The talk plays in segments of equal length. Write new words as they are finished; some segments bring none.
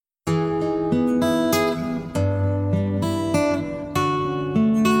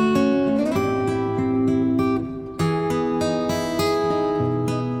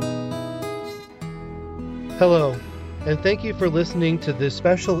Hello, and thank you for listening to this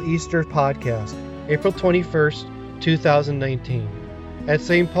special Easter podcast, April 21st, 2019, at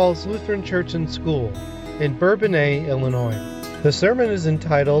St. Paul's Lutheran Church and School in Bourbonnais, Illinois. The sermon is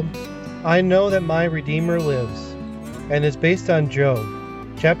entitled, I Know That My Redeemer Lives, and is based on Job,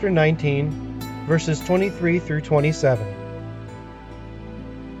 chapter 19, verses 23 through 27.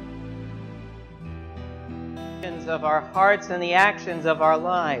 Of our hearts and the actions of our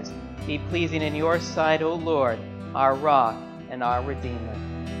lives be pleasing in your sight, O Lord, our rock and our Redeemer.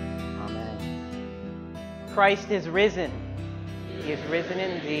 Amen. Christ is risen. He is risen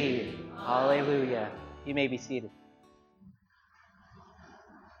indeed. Hallelujah. You may be seated.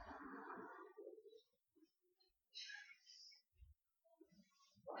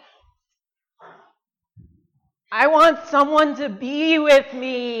 I want someone to be with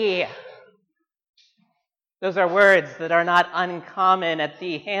me. Those are words that are not uncommon at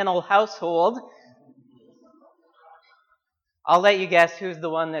the Hannell household. I'll let you guess who's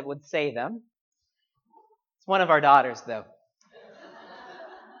the one that would say them. It's one of our daughters, though.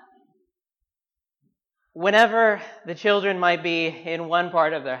 Whenever the children might be in one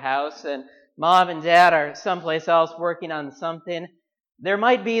part of their house and mom and dad are someplace else working on something, there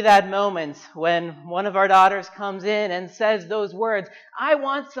might be that moment when one of our daughters comes in and says those words, I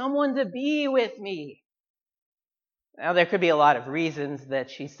want someone to be with me. Now, there could be a lot of reasons that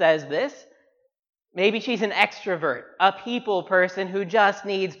she says this. Maybe she's an extrovert, a people person who just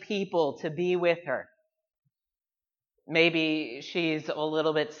needs people to be with her. Maybe she's a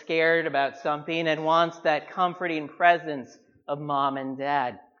little bit scared about something and wants that comforting presence of mom and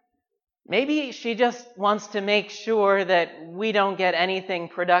dad. Maybe she just wants to make sure that we don't get anything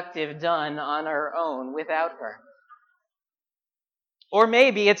productive done on our own without her. Or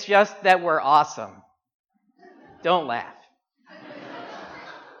maybe it's just that we're awesome. Don't laugh.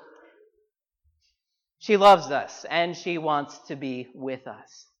 She loves us, and she wants to be with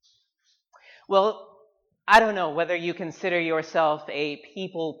us. Well, I don't know whether you consider yourself a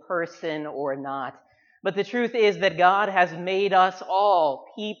people person or not, but the truth is that God has made us all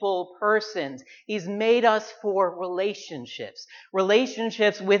people persons. He's made us for relationships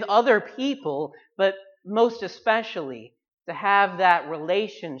with other people, but most especially to have that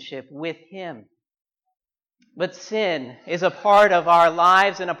relationship with Him. But sin is a part of our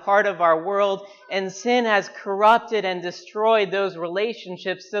lives and a part of our world, and sin has corrupted and destroyed those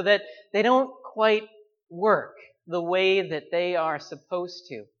relationships so that they don't quite work the way that they are supposed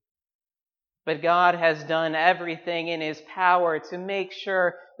to. But God has done everything in His power to make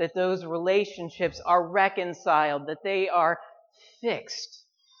sure that those relationships are reconciled, that they are fixed.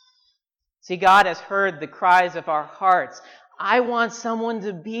 See, God has heard the cries of our hearts. I want someone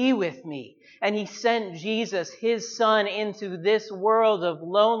to be with me. And He sent Jesus, His Son, into this world of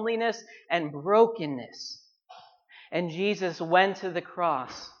loneliness and brokenness. And Jesus went to the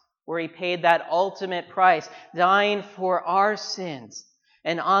cross where He paid that ultimate price, dying for our sins.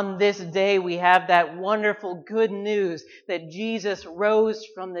 And on this day we have that wonderful good news that Jesus rose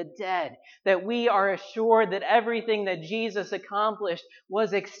from the dead, that we are assured that everything that Jesus accomplished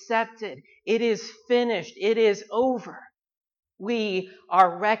was accepted. It is finished. It is over. We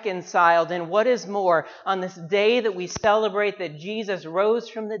are reconciled, and what is more, on this day that we celebrate that Jesus rose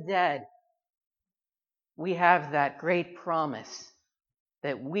from the dead, we have that great promise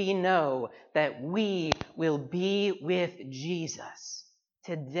that we know that we will be with Jesus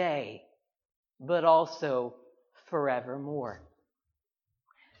today, but also forevermore.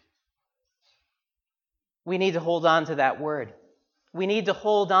 We need to hold on to that word. We need to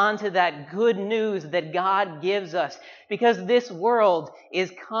hold on to that good news that God gives us, because this world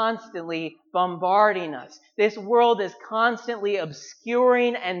is constantly bombarding us. This world is constantly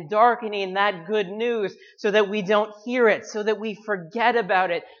obscuring and darkening that good news so that we don't hear it, so that we forget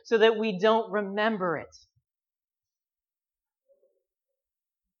about it, so that we don't remember it.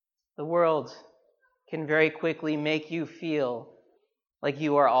 The world can very quickly make you feel like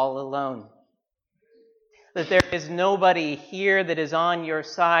you are all alone. That there is nobody here that is on your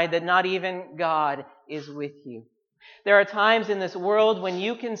side, that not even God is with you. There are times in this world when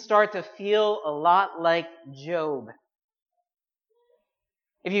you can start to feel a lot like Job.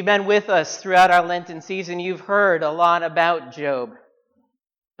 If you've been with us throughout our Lenten season, you've heard a lot about Job.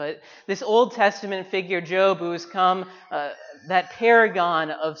 But this Old Testament figure, Job, who has come, that paragon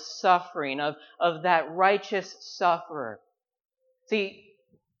of suffering, of that righteous sufferer. See,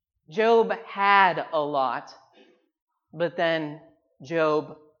 Job had a lot, but then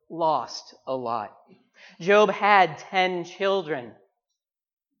Job lost a lot. Job had 10 children,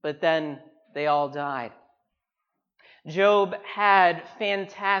 but then they all died. Job had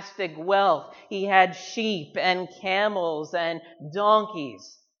fantastic wealth. He had sheep and camels and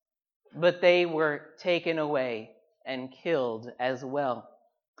donkeys, but they were taken away and killed as well.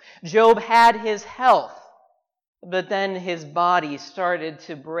 Job had his health, but then his body started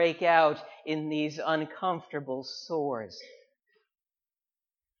to break out in these uncomfortable sores.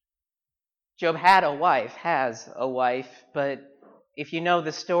 Job has a wife, but if you know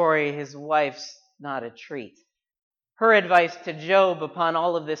the story, his wife's not a treat. Her advice to Job upon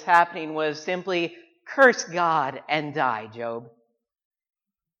all of this happening was simply, curse God and die, Job.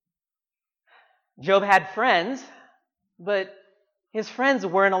 Job had friends, but his friends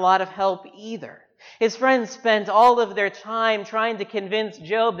weren't a lot of help either. His friends spent all of their time trying to convince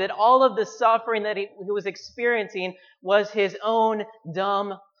Job that all of the suffering that he was experiencing was his own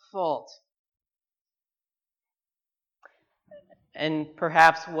dumb fault. And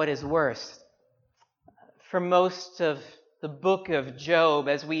perhaps what is worse, for most of the book of Job,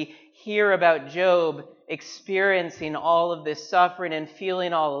 as we hear about Job experiencing all of this suffering and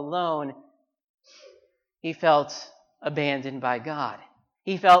feeling all alone, he felt abandoned by God.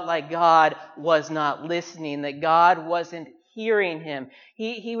 He felt like God was not listening, that God wasn't hearing him.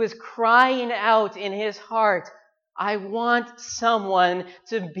 He was crying out in his heart, I want someone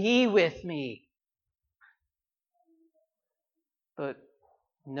to be with me. But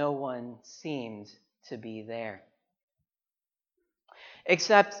no one seemed to be there.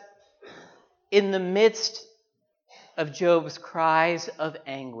 Except in the midst of Job's cries of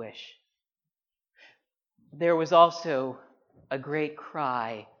anguish, there was also a great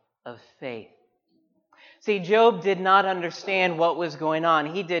cry of faith. See, Job did not understand what was going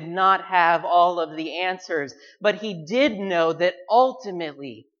on. He did not have all of the answers, but he did know that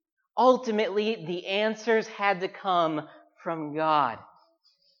ultimately, the answers had to come from God.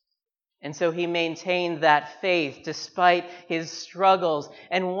 And so he maintained that faith despite his struggles.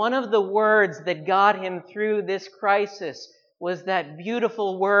 And one of the words that got him through this crisis was that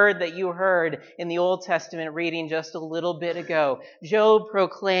beautiful word that you heard in the Old Testament reading just a little bit ago. Job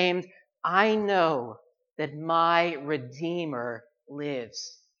proclaimed, I know that my Redeemer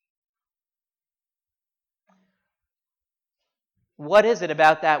lives. What is it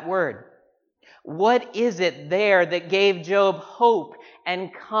about that word? What is it there that gave Job hope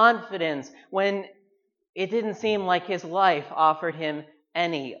and confidence when it didn't seem like his life offered him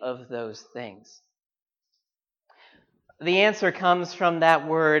any of those things? The answer comes from that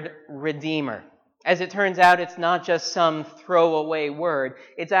word, Redeemer. As it turns out, it's not just some throwaway word.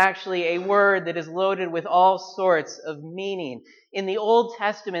 It's actually a word that is loaded with all sorts of meaning. In the Old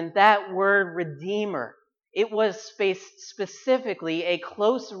Testament, that word Redeemer, it was specifically a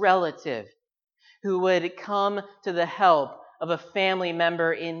close relative who would come to the help of a family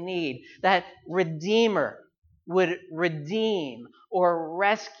member in need. That Redeemer would redeem or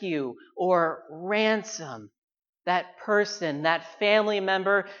rescue or ransom that person, that family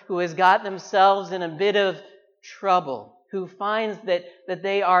member who has got themselves in a bit of trouble, who finds that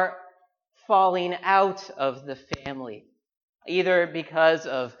they are falling out of the family, either because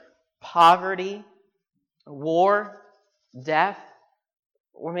of poverty, war, death,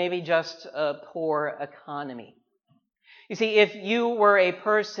 or maybe just a poor economy. You see, if you were a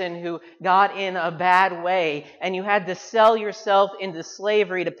person who got in a bad way and you had to sell yourself into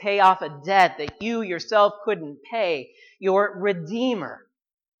slavery to pay off a debt that you yourself couldn't pay, your Redeemer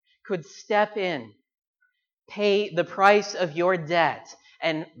could step in, pay the price of your debt,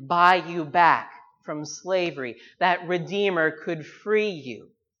 and buy you back from slavery. That Redeemer could free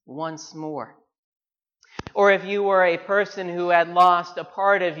you once more. Or if you were a person who had lost a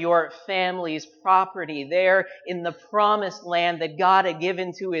part of your family's property there in the promised land that God had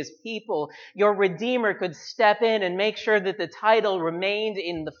given to his people, your Redeemer could step in and make sure that the title remained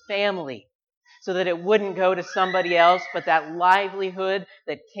in the family so that it wouldn't go to somebody else, but that livelihood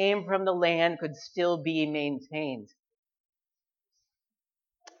that came from the land could still be maintained.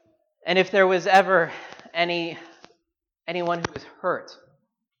 And if there was ever anyone who was hurt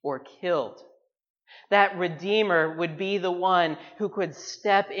or killed, that Redeemer would be the one who could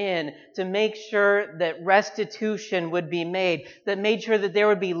step in to make sure that restitution would be made, that made sure that there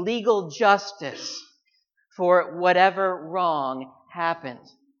would be legal justice for whatever wrong happened.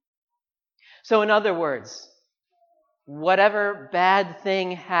 So in other words, whatever bad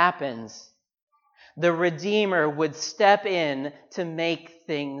thing happens, the Redeemer would step in to make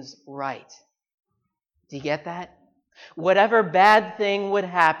things right. Do you get that? Whatever bad thing would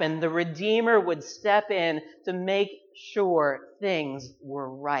happen, the Redeemer would step in to make sure things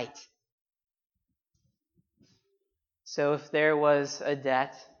were right. So if there was a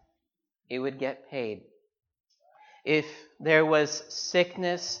debt, it would get paid. If there was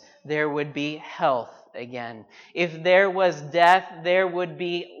sickness, there would be health again. If there was death, there would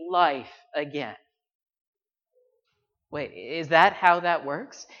be life again. Wait, is that how that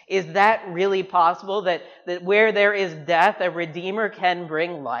works? Is that really possible, that where there is death, a Redeemer can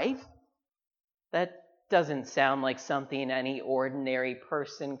bring life? That doesn't sound like something any ordinary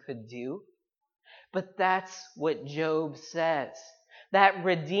person could do. But that's what Job says. That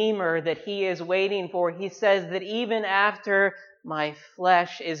Redeemer that he is waiting for, he says that even after my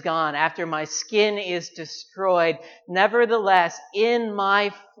flesh is gone, after my skin is destroyed, nevertheless, in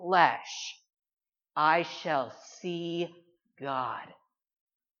my flesh, I shall see God.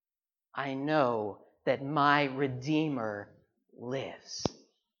 I know that my Redeemer lives.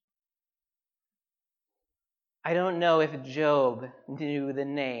 I don't know if Job knew the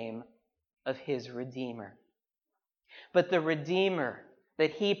name of his Redeemer, but the Redeemer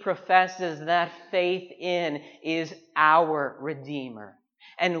that he professes that faith in is our Redeemer.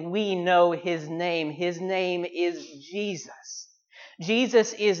 And we know his name. His name is Jesus.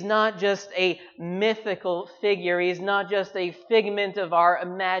 Jesus is not just a mythical figure. He's not just a figment of our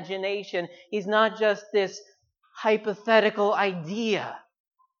imagination. He's not just this hypothetical idea.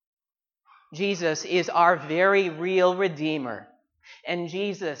 Jesus is our very real Redeemer. And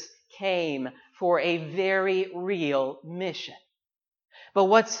Jesus came for a very real mission. But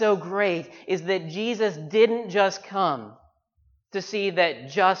what's so great is that Jesus didn't just come to see that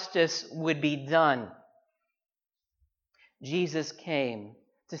justice would be done. Jesus came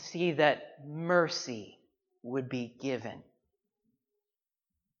to see that mercy would be given.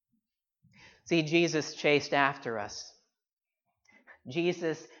 See, Jesus chased after us.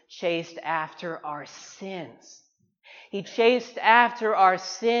 Jesus chased after our sins. He chased after our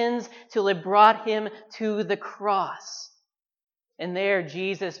sins till it brought him to the cross. And there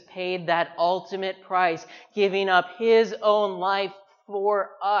Jesus paid that ultimate price, giving up his own life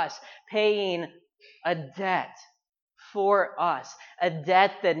for us, paying a debt for us, a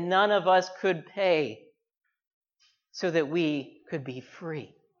debt that none of us could pay, so that we could be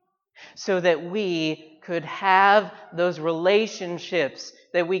free, so that we could have those relationships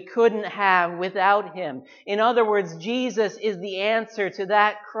that we couldn't have without him. In other words, Jesus is the answer to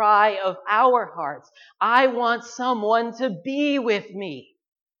that cry of our hearts. I want someone to be with me.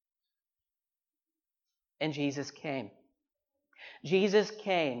 And Jesus came. Jesus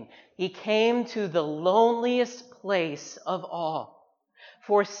came. He came to the loneliest place of all.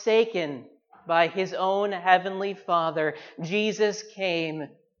 Forsaken by his own heavenly Father, Jesus came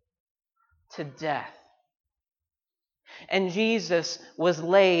to death. And Jesus was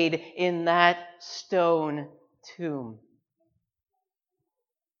laid in that stone tomb.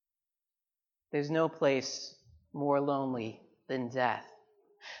 There's no place more lonely than death.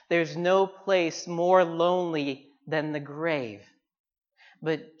 There's no place more lonely than the grave.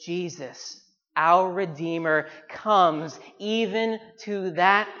 But Jesus, our Redeemer, comes even to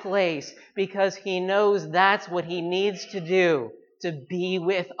that place because he knows that's what he needs to do, to be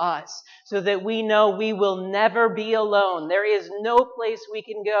with us, so that we know we will never be alone. There is no place we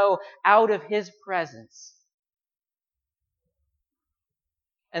can go out of his presence.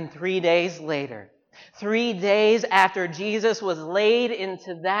 And 3 days later, 3 days after Jesus was laid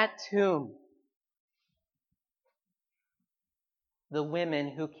into that tomb, the women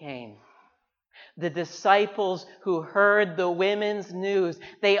who came, the disciples who heard the women's news,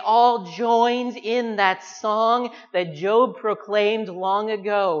 they all joined in that song that Job proclaimed long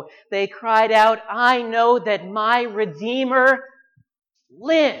ago. They cried out, I know that my Redeemer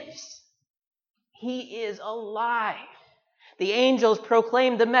lives. He is alive. The angels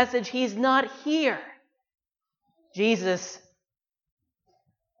proclaimed the message, he's not here. Jesus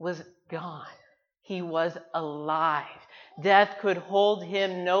was gone. He was alive. Death could hold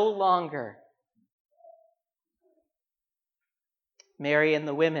him no longer. Mary and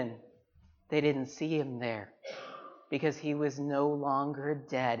the women, they didn't see him there because he was no longer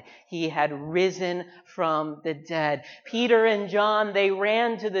dead. He had risen from the dead. Peter and John, they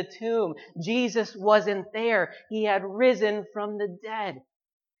ran to the tomb. Jesus wasn't there. He had risen from the dead.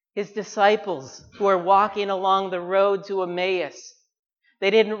 His disciples who were walking along the road to Emmaus, they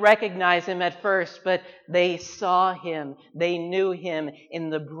didn't recognize him at first, but they saw him. They knew him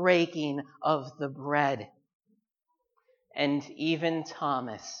in the breaking of the bread. And even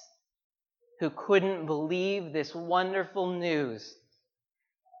Thomas, who couldn't believe this wonderful news,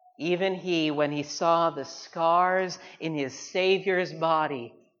 even he, when he saw the scars in his Savior's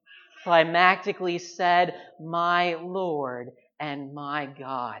body, climactically said, my Lord and my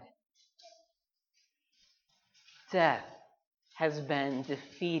God. Death has been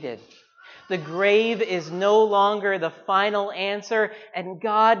defeated. The grave is no longer the final answer, and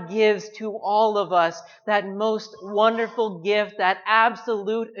God gives to all of us that most wonderful gift, that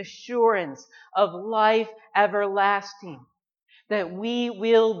absolute assurance of life everlasting, that we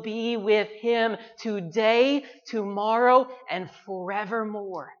will be with Him today, tomorrow, and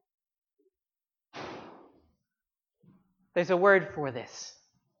forevermore. There's a word for this.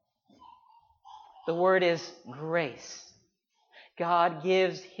 The word is grace. God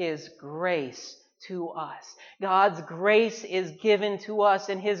gives His grace to us. God's grace is given to us,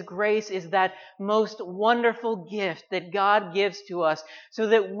 and His grace is that most wonderful gift that God gives to us, so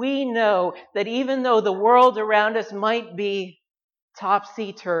that we know that even though the world around us might be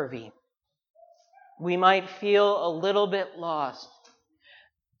topsy-turvy, we might feel a little bit lost,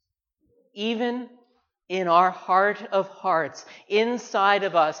 even in our heart of hearts, inside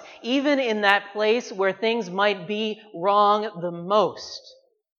of us, even in that place where things might be wrong the most,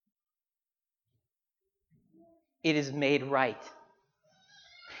 it is made right.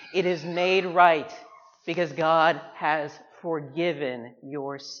 It is made right because God has forgiven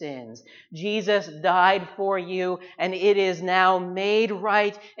your sins. Jesus died for you, and it is now made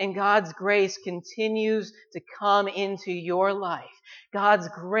right, and God's grace continues to come into your life. God's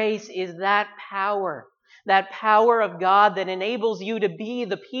grace is that power of God that enables you to be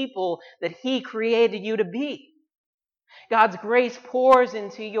the people that He created you to be. God's grace pours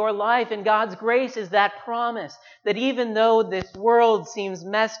into your life, and God's grace is that promise that even though this world seems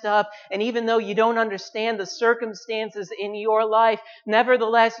messed up, and even though you don't understand the circumstances in your life,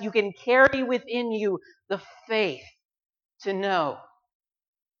 nevertheless, you can carry within you the faith to know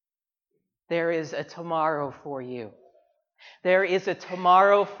there is a tomorrow for you. There is a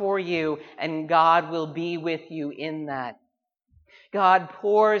tomorrow for you, and God will be with you in that. God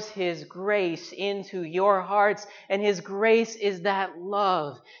pours His grace into your hearts, and His grace is that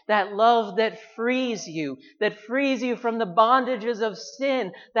love that frees you from the bondages of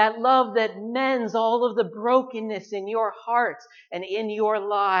sin, that love that mends all of the brokenness in your hearts and in your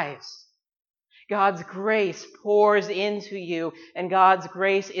lives. God's grace pours into you, and God's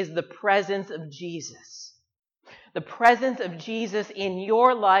grace is the presence of Jesus. The presence of Jesus in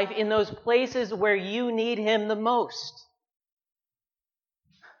your life, in those places where you need Him the most.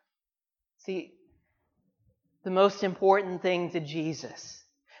 See, the most important thing to Jesus,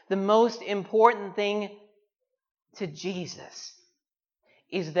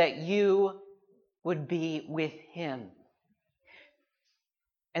 is that you would be with Him.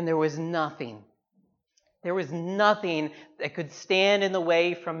 And there was nothing that could stand in the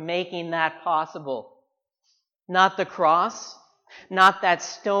way from making that possible. Not the cross, not that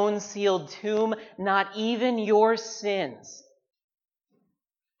stone-sealed tomb, not even your sins.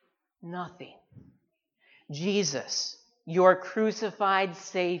 Nothing. Jesus, your crucified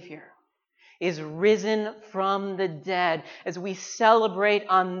Savior, is risen from the dead. As we celebrate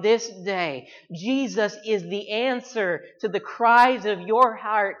on this day, Jesus is the answer to the cries of your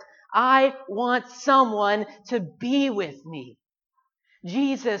heart. I want someone to be with me.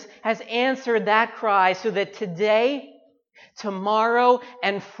 Jesus has answered that cry so that today, tomorrow,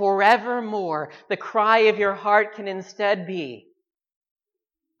 and forevermore, the cry of your heart can instead be,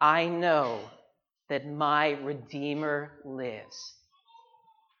 I know that my Redeemer lives.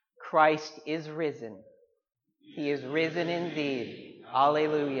 Christ is risen. He is risen indeed.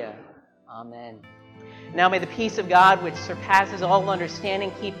 Alleluia. Amen. Now may the peace of God, which surpasses all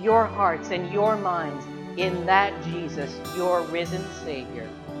understanding, keep your hearts and your minds in that Jesus, your risen Savior.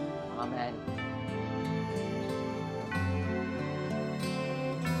 Amen.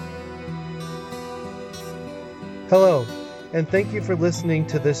 Hello, and thank you for listening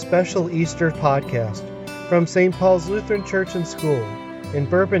to this special Easter podcast from St. Paul's Lutheran Church and School in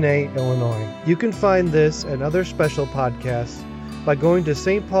Bourbonnais, Illinois. You can find this and other special podcasts by going to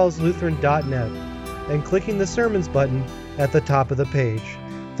stpaulslutheran.net and clicking the sermons button at the top of the page.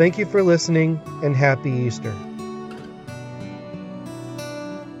 Thank you for listening, and happy Easter.